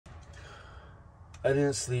I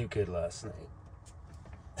didn't sleep good last night.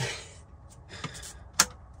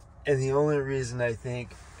 And the only reason I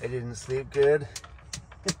think I didn't sleep good,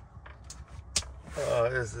 oh,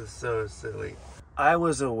 this is so silly. I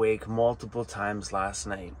was awake multiple times last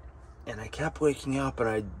night, and I kept waking up, and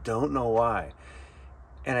I don't know why.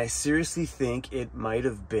 And I seriously think it might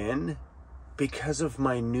have been because of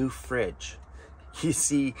my new fridge. You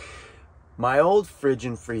see, my old fridge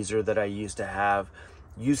and freezer that I used to have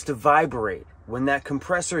used to vibrate. When that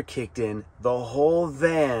compressor kicked in, the whole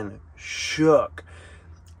van shook.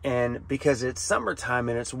 And because it's summertime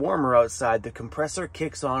and it's warmer outside, the compressor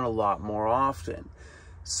kicks on a lot more often.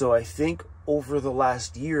 So I think over the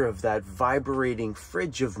last year of that vibrating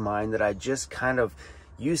fridge of mine that I just kind of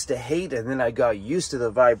used to hate, and then I got used to the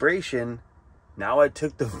vibration, now I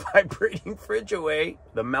took the vibrating fridge away,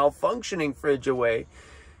 the malfunctioning fridge away,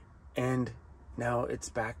 and now it's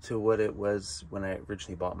back to what it was when I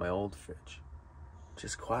originally bought my old fridge.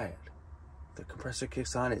 Just quiet. The compressor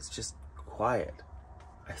kicks on, it's just quiet.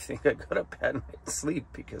 I think I got a bad night's sleep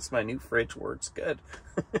because my new fridge works good.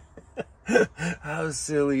 How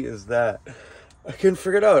silly is that? I couldn't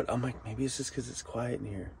figure it out. I'm like, maybe it's just because it's quiet in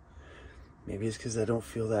here. Maybe it's because I don't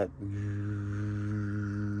feel that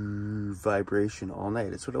vibration all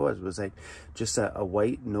night. That's what it was. It was like just a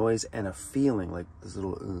white noise and a feeling, like this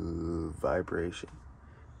little vibration.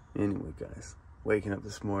 Anyway, guys, waking up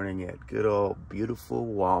this morning at good old beautiful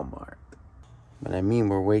Walmart. When I mean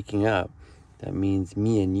we're waking up, that means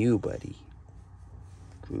me and you, buddy.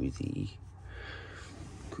 Cruzy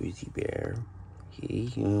bear. Hey,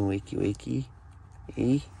 you wanna wakey? Hey,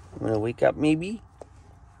 you wanna wake up maybe?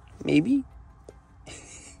 Maybe?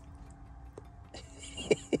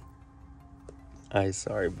 I'm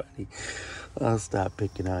sorry, buddy. I'll stop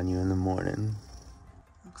picking on you in the morning.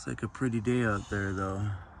 Looks like a pretty day out there, though.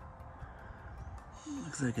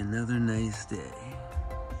 Looks like another nice day.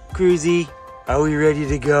 Cruzy, are we ready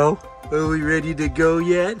to go? Are we ready to go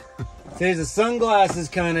yet? Today's a sunglasses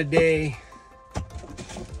kind of day.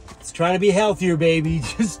 It's trying to be healthier, baby.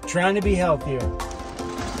 Just trying to be healthier.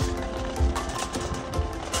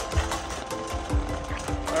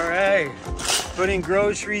 All right, putting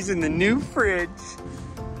groceries in the new fridge.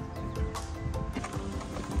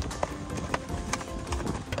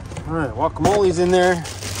 All right, guacamole's in there.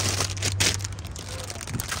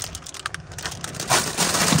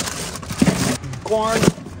 Corn.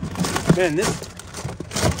 Man,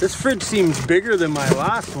 this fridge seems bigger than my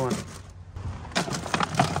last one.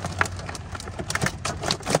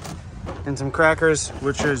 And some crackers,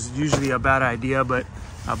 which is usually a bad idea, but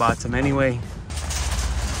I bought some anyway.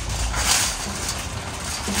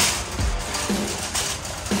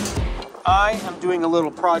 I am doing a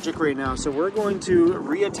little project right now, so we're going to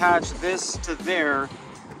reattach this to there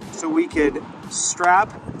so we could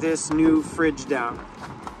strap this new fridge down.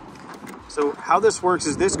 So how this works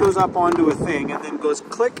is this goes up onto a thing and then goes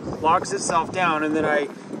click, locks itself down, and then I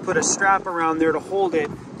put a strap around there to hold it.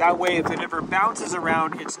 That way if it ever bounces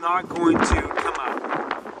around, it's not going to come out.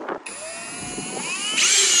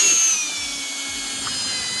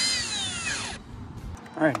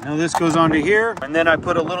 All right, now this goes onto here, and then I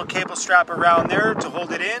put a little cable strap around there to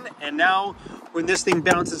hold it in, and now when this thing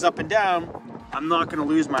bounces up and down, I'm not gonna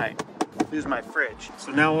lose my fridge.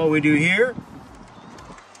 So now all we do here,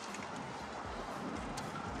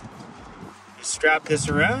 you strap this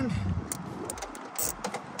around.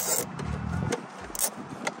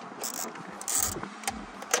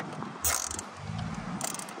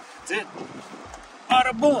 That's it.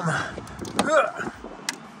 Bada boom.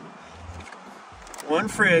 One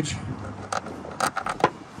fridge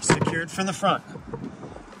secured from the front.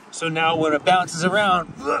 So now when it bounces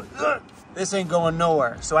around, this ain't going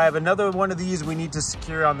nowhere. So I have another one of these we need to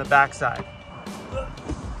secure on the back side.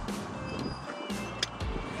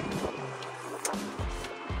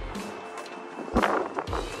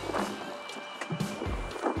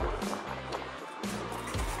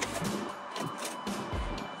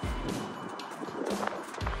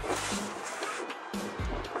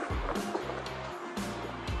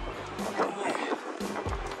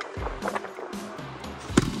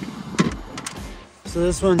 So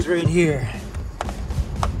this one's right here.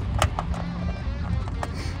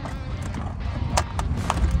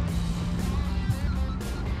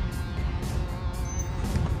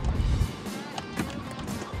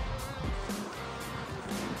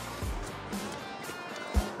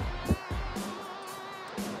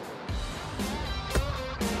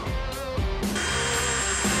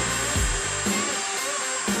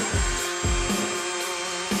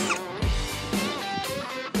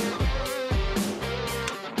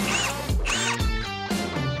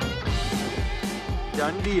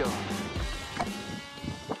 Done deal.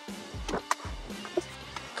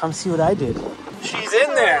 Come see what I did. She's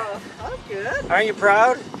in there. Oh, good. Aren't you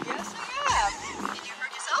proud? Yes, I am. Did you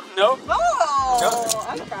hurt yourself? Nope. Oh, Nope.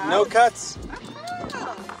 I'm proud. No cuts. I'm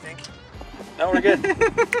proud. Thank you. No, we're good.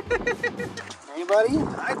 Anybody?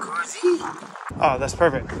 Hi, Cozy. Oh, that's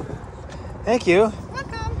perfect. Thank you.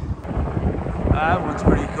 Welcome. That one's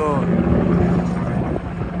pretty cool.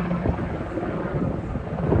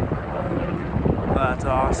 That's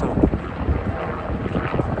awesome.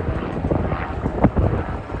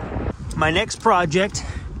 My next project.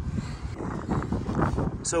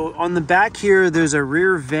 So on the back here, there's a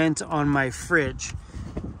rear vent on my fridge.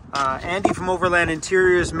 Andy from Overland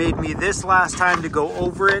Interiors made me this last time to go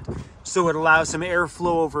over it, so it allows some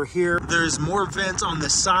airflow over here. There's more vents on the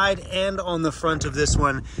side and on the front of this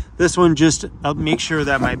one. This one just make sure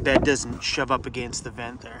that my bed doesn't shove up against the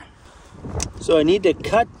vent there. So I need to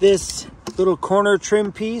cut this little corner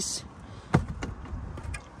trim piece.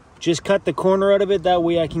 Just cut the corner out of it, that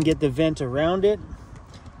way I can get the vent around it.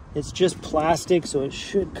 It's just plastic, so it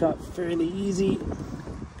should cut fairly easy.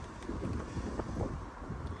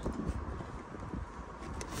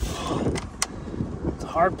 It's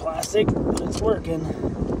hard plastic, but it's working.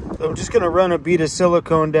 So I'm just gonna run a bead of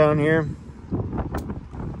silicone down here.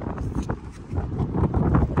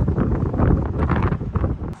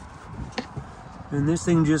 And this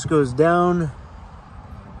thing just goes down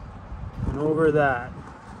and over that.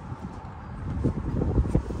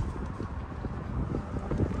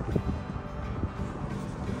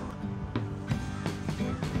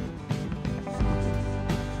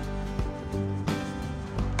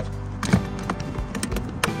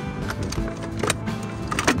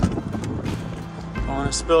 I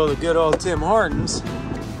want to spill the good old Tim Hortons.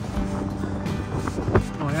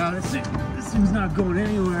 Oh yeah, this thing's not going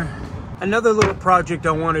anywhere. Another little project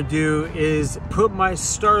I want to do is put my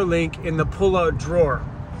Starlink in the pull-out drawer.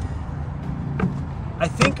 I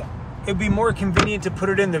think it'd be more convenient to put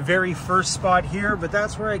it in the very first spot here, but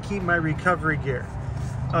that's where I keep my recovery gear.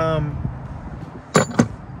 I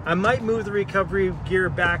might move the recovery gear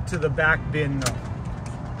back to the back bin though.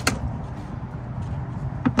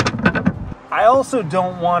 I also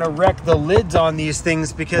don't want to wreck the lids on these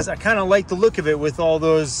things because I kind of like the look of it with all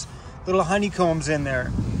those little honeycombs in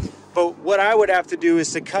there. But what I would have to do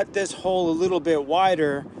is to cut this hole a little bit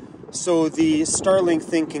wider so the Starlink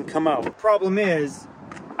thing can come out. Problem is,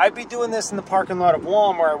 I'd be doing this in the parking lot of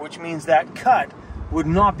Walmart, which means that cut would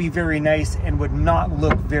not be very nice and would not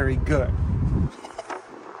look very good.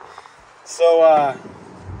 So,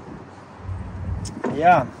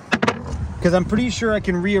 yeah. Because I'm pretty sure I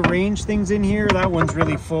can rearrange things in here. That one's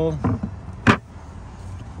really full.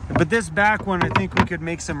 But this back one, I think we could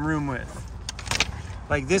make some room with.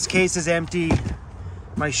 Like this case is empty.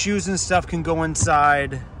 My shoes and stuff can go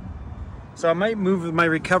inside. So I might move my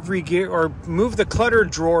recovery gear or move the clutter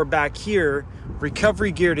drawer back here,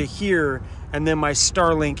 recovery gear to here, and then my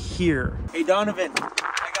Starlink here. Hey Donovan,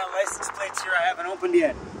 I got license plates here I haven't opened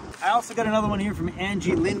yet. I also got another one here from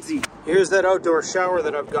Angie Lindsay. Here's that outdoor shower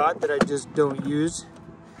that I've got that I just don't use.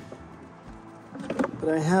 But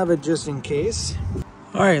I have it just in case.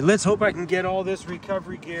 All right, let's hope I can get all this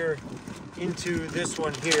recovery gear into this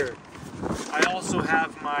one here. I also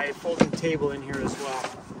have my folding table in here as well.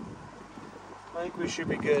 I think we should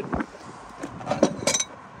be good.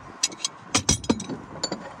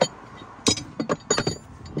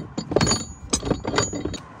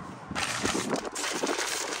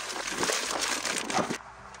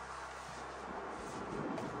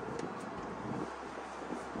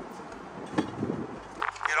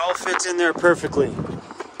 It all fits in there perfectly.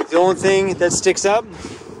 The only thing that sticks up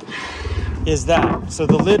is that. So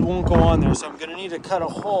the lid won't go on there. So I'm gonna need to cut a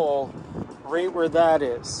hole right where that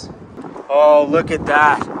is. Oh, look at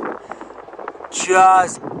that.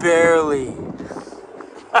 Just barely.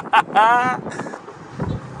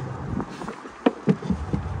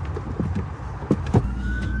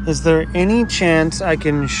 Is there any chance I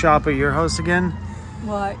can shop at your house again?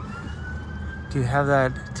 What? Do you have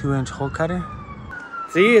that 2-inch hole cutter?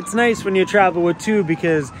 See, it's nice when you travel with two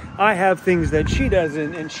because I have things that she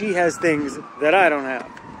doesn't and she has things that I don't have.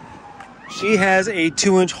 She has a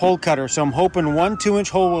 2-inch hole cutter, so I'm hoping one 2-inch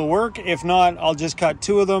hole will work. If not, I'll just cut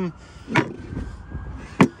 2 of them.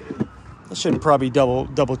 I should probably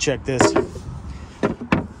double check this.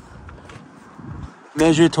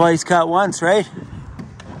 Measure twice, cut once, right?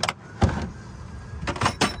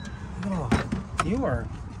 Oh, you are.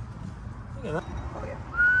 Look at that.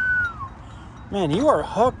 Man, you are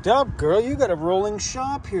hooked up, girl. You got a rolling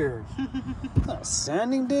shop here.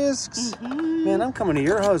 Sanding discs. Man, I'm coming to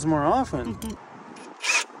your house more often.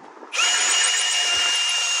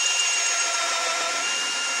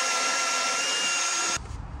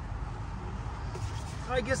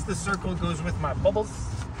 I guess the circle goes with my bubbles.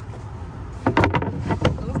 Oh,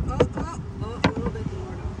 a little bit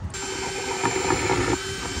more.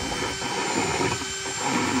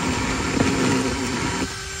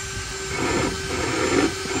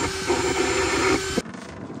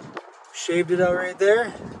 Shaved it out right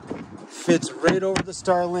there. Fits right over the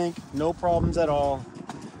Starlink. No problems at all.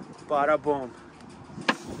 Bada boom.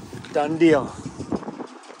 Done deal.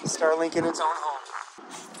 Starlink in its own home.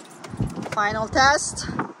 Final test.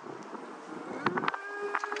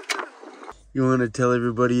 You want to tell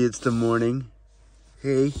everybody it's the morning?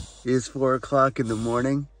 Hey, it's 4 o'clock in the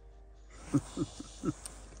morning. Good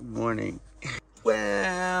morning.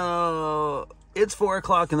 Well, it's 4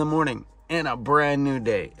 o'clock in the morning and a brand new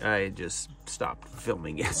day. I just stopped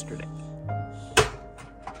filming yesterday.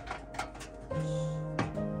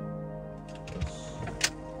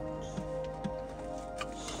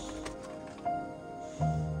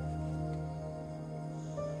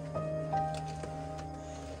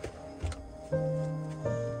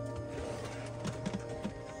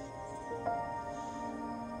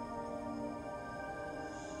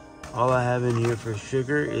 All I have in here for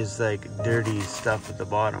sugar is like dirty stuff at the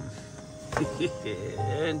bottom.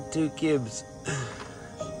 And 2 kibs.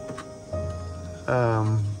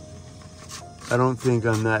 I don't think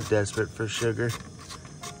I'm that desperate for sugar.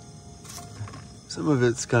 Some of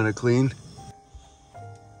it's kind of clean.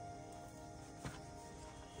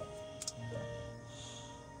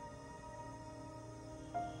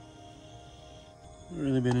 I've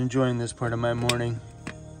really been enjoying this part of my morning.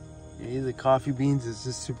 Yeah, the coffee beans is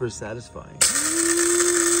just super satisfying.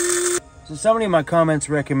 So somebody in my comments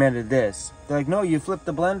recommended this. They're like, no, you flip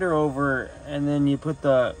the blender over and then you put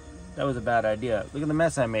the... That was a bad idea. Look at the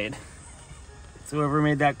mess I made. So whoever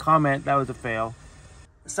made that comment, that was a fail.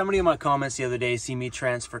 Somebody in my comments the other day see me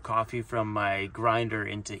transfer coffee from my grinder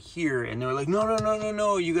into here, and they were like,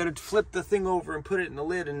 no, you gotta flip the thing over and put it in the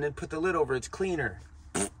lid and then put the lid over, it's cleaner.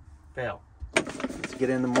 Fail. Let's get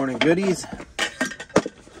in the morning goodies.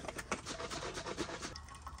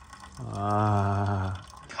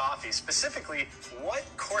 Coffee, specifically, what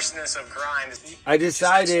coarseness of grind? I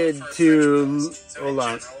decided to hold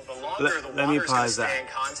on. Let me pause that.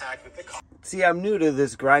 See, I'm new to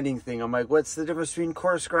this grinding thing. I'm like, what's the difference between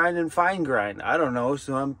coarse grind and fine grind? I don't know.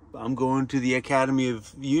 So I'm going to the Academy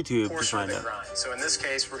of YouTube to find out. Grind. So in this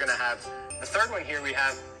case, we're going to have the third one here. We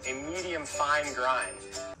have a medium fine grind.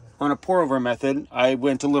 On a pour over method, I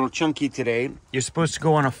went a little chunky today. You're supposed to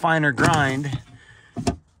go on a finer grind,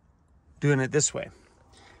 doing it this way.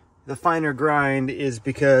 The finer grind is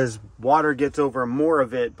because water gets over more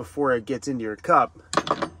of it before it gets into your cup.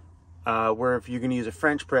 Where if you're going to use a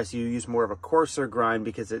French press, you use more of a coarser grind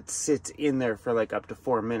because it sits in there for like up to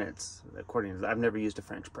 4 minutes. According to, I've never used a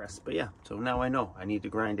French press, but yeah. So now I know I need to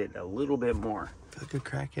grind it a little bit more. I feel like a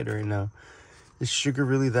crackhead right now. Is sugar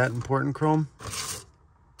really that important, Chrome?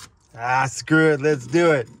 Ah, screw it. Let's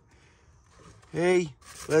do it. Hey,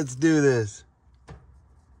 let's do this. I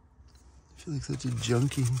feel like such a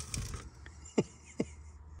junkie.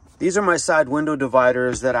 These are my side window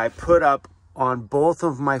dividers that I put up on both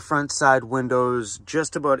of my front side windows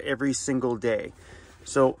just about every single day.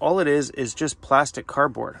 So all it is just plastic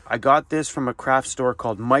cardboard. I got this from a craft store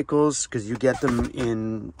called Michael's because you get them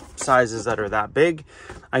in sizes that are that big.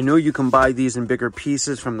 I know you can buy these in bigger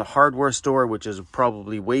pieces from the hardware store, which is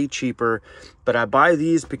probably way cheaper, but I buy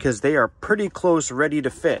these because they are pretty close, ready to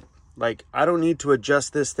fit. Like, I don't need to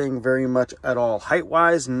adjust this thing very much at all.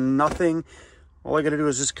 Height-wise, nothing. All I gotta do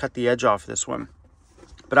is just cut the edge off this one.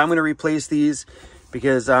 But I'm gonna replace these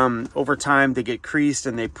because over time they get creased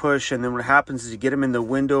and they push, and then what happens is you get them in the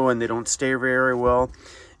window and they don't stay very well.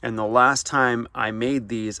 And the last time I made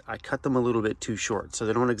these, I cut them a little bit too short, so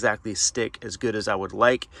they don't exactly stick as good as I would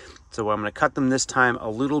like. So I'm gonna cut them this time a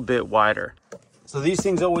little bit wider. So these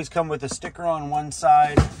things always come with a sticker on one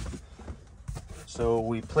side. So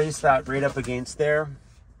we place that right up against there.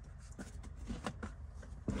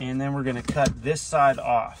 And then we're gonna cut this side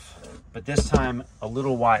off, but this time a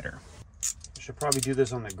little wider. I should probably do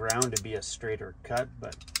this on the ground to be a straighter cut,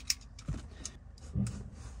 but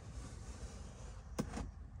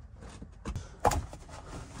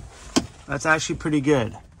that's actually pretty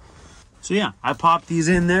good. So yeah, I pop these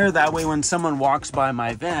in there. That way when someone walks by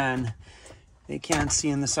my van, they can't see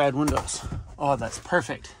in the side windows. Oh, that's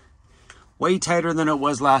perfect. Way tighter than it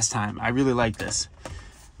was last time. I really like this.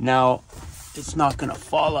 Now, it's not gonna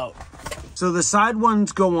fall out. So the side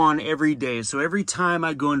ones go on every day. So every time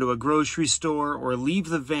I go into a grocery store or leave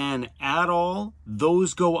the van at all,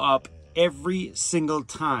 those go up every single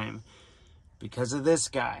time because of this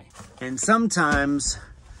guy. And sometimes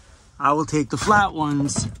I will take the flat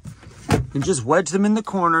ones and just wedge them in the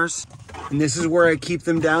corners. And this is where I keep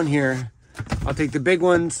them down here. I'll take the big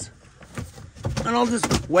ones and I'll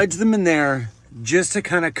just wedge them in there just to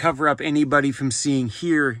kind of cover up anybody from seeing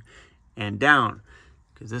here and down,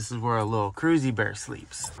 because this is where a little cruisy bear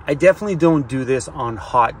sleeps. I definitely don't do this on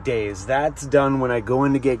hot days. That's done when I go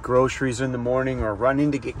in to get groceries in the morning, or run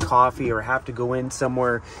in to get coffee, or have to go in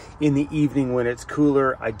somewhere in the evening when it's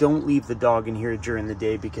cooler. I don't leave the dog in here during the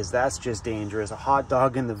day because that's just dangerous. A hot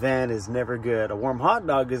dog in the van is never good. A warm hot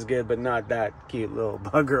dog is good, but not that cute little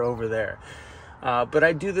bugger over there. But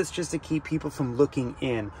I do this just to keep people from looking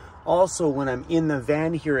in. Also, when I'm in the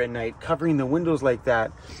van here at night, covering the windows like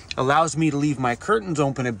that allows me to leave my curtains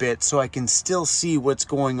open a bit so I can still see what's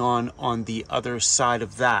going on the other side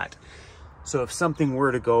of that. So if something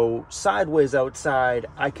were to go sideways outside,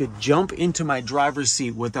 I could jump into my driver's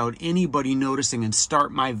seat without anybody noticing and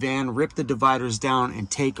start my van, rip the dividers down, and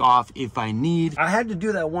take off if I need. I had to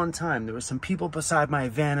do that one time. There were some people beside my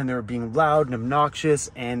van and they were being loud and obnoxious,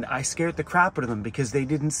 and I scared the crap out of them because they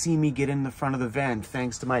didn't see me get in the front of the van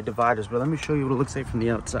thanks to my dividers. But let me show you what it looks like from the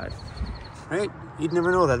outside. Right? You'd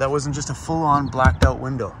never know that. That wasn't just a full-on blacked out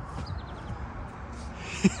window.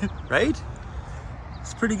 Right?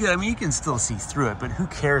 It's pretty good. I mean, you can still see through it, but who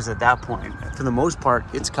cares at that point? For the most part,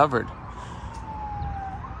 it's covered.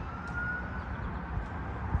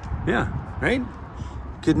 Yeah, right?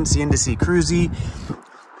 Couldn't see in to see cruisy.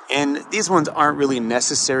 And these ones aren't really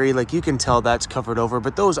necessary. Like, you can tell that's covered over,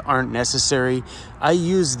 but those aren't necessary. I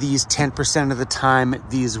use these 10% of the time,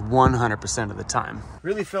 these 100% of the time.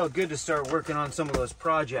 Really felt good to start working on some of those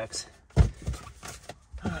projects.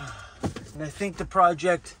 And I think the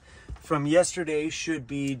project from yesterday should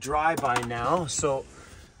be dry by now, so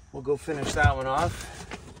we'll go finish that one off.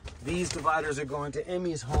 These dividers are going to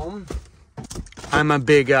Emmy's home. I'm a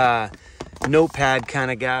big notepad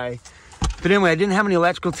kind of guy, but anyway, I didn't have any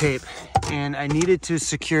electrical tape, and I needed to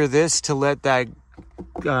secure this to let that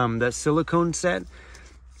that silicone set,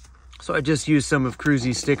 so I just used some of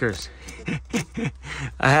Cruisy's stickers.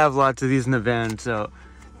 I have lots of these in the van, so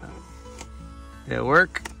it'll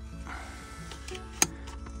work.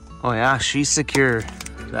 Oh yeah, she's secure.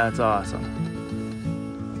 That's awesome.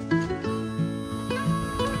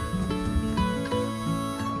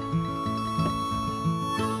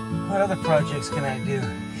 What other projects can I do?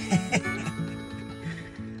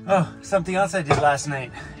 Oh, something else I did last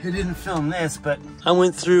night. I didn't film this, but I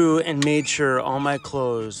went through and made sure all my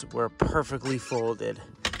clothes were perfectly folded.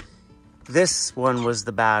 This one was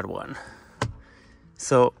the bad one.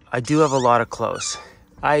 So I do have a lot of clothes.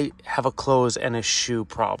 I have a clothes and a shoe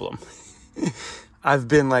problem. I've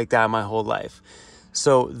been like that my whole life.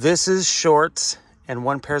 So this is shorts and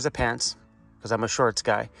one pairs of pants, because I'm a shorts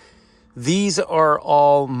guy. These are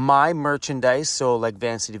all my merchandise, so like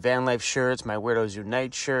Vancity Vanlife shirts, my Weirdos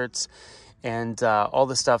Unite shirts, and all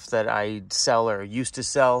the stuff that I sell or used to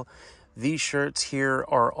sell. These shirts here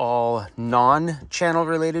are all non-channel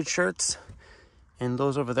related shirts. And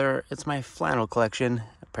those over there, it's my flannel collection.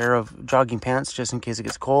 A pair of jogging pants, just in case it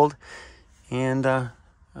gets cold. And a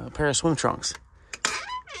pair of swim trunks.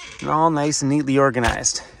 And all nice and neatly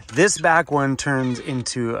organized. This back one turns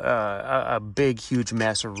into a big, huge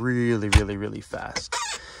mess really, really, really fast.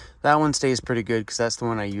 That one stays pretty good because that's the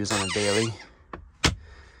one I use on a daily.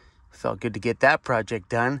 Felt good to get that project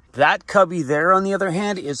done. That cubby there, on the other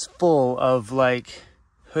hand, is full of like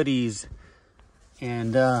hoodies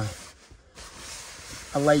and a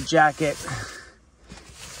light jacket,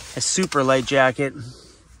 a super light jacket,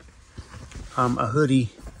 a hoodie,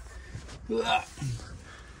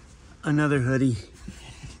 another hoodie.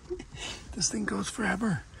 This thing goes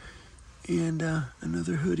forever. And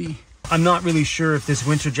another hoodie. I'm not really sure if this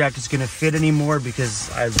winter jacket's gonna fit anymore because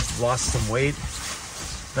I've lost some weight,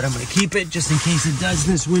 but I'm gonna keep it just in case it does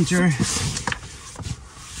this winter.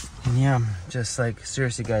 And yeah, just like,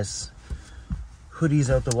 seriously guys, hoodies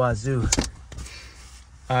out the wazoo.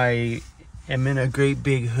 I am in a great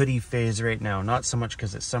big hoodie phase right now. Not so much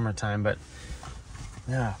because it's summertime, but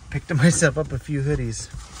yeah, picked myself up a few hoodies.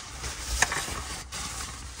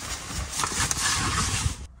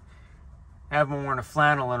 I haven't worn a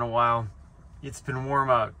flannel in a while. It's been warm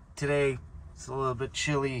out. Today, it's a little bit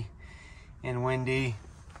chilly and windy.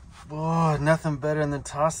 Oh, nothing better than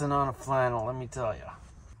tossing on a flannel, let me tell you.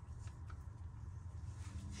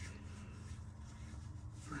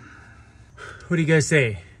 What do you guys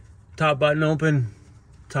say? Top button open,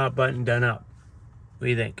 top button done up. What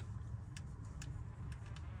do you think?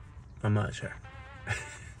 I'm not sure.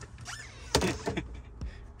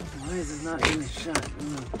 Why is it not in the shot?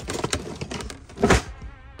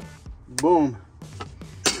 Boom.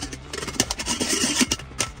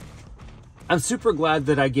 I'm super glad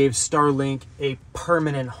that I gave Starlink a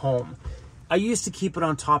permanent home. I used to keep it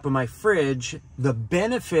on top of my fridge. The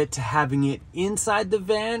benefit to having it inside the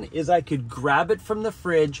van is I could grab it from the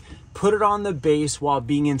fridge, put it on the base while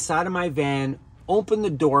being inside of my van, open the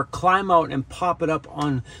door, climb out and pop it up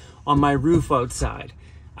on my roof outside.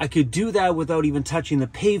 I could do that without even touching the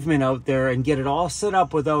pavement out there and get it all set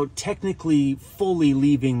up without technically fully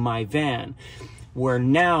leaving my van. Where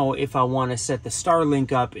now, if I want to set the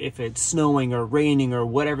Starlink up, if it's snowing or raining or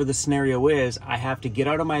whatever the scenario is, I have to get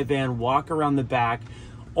out of my van, walk around the back,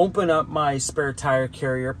 open up my spare tire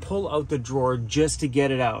carrier, pull out the drawer just to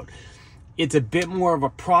get it out. It's a bit more of a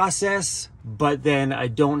process, but then I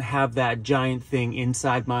don't have that giant thing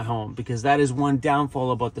inside my home, because that is one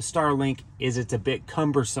downfall about the Starlink, is it's a bit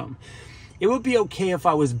cumbersome. It would be okay if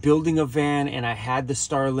I was building a van and I had the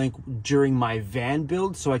Starlink during my van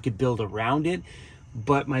build so I could build around it.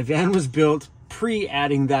 But my van was built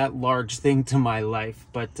pre-adding that large thing to my life.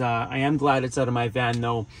 But I am glad it's out of my van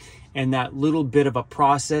though. And that little bit of a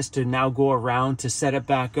process to now go around to set it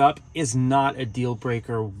back up is not a deal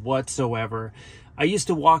breaker whatsoever. I used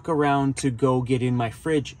to walk around to go get in my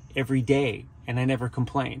fridge every day and I never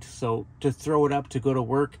complained. So to throw it up to go to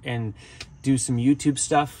work and do some YouTube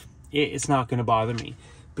stuff, it's not going to bother me,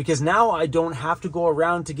 because now I don't have to go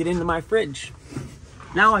around to get into my fridge.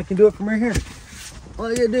 Now I can do it from right here. All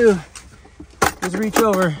I gotta do is reach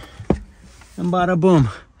over and bada boom.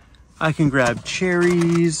 I can grab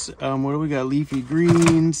cherries. What do we got? Leafy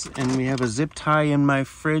greens, and we have a zip tie in my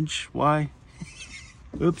fridge. Why?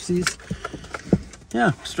 Oopsies.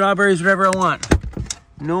 Yeah, strawberries, whatever I want.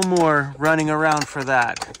 No more running around for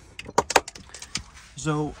that.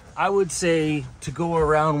 So I would say to go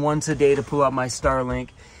around once a day to pull out my Starlink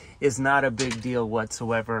is not a big deal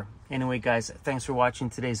whatsoever. Anyway, guys, thanks for watching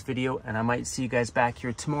today's video, and I might see you guys back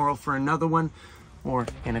here tomorrow for another one, or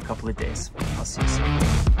in a couple of days. I'll see you soon.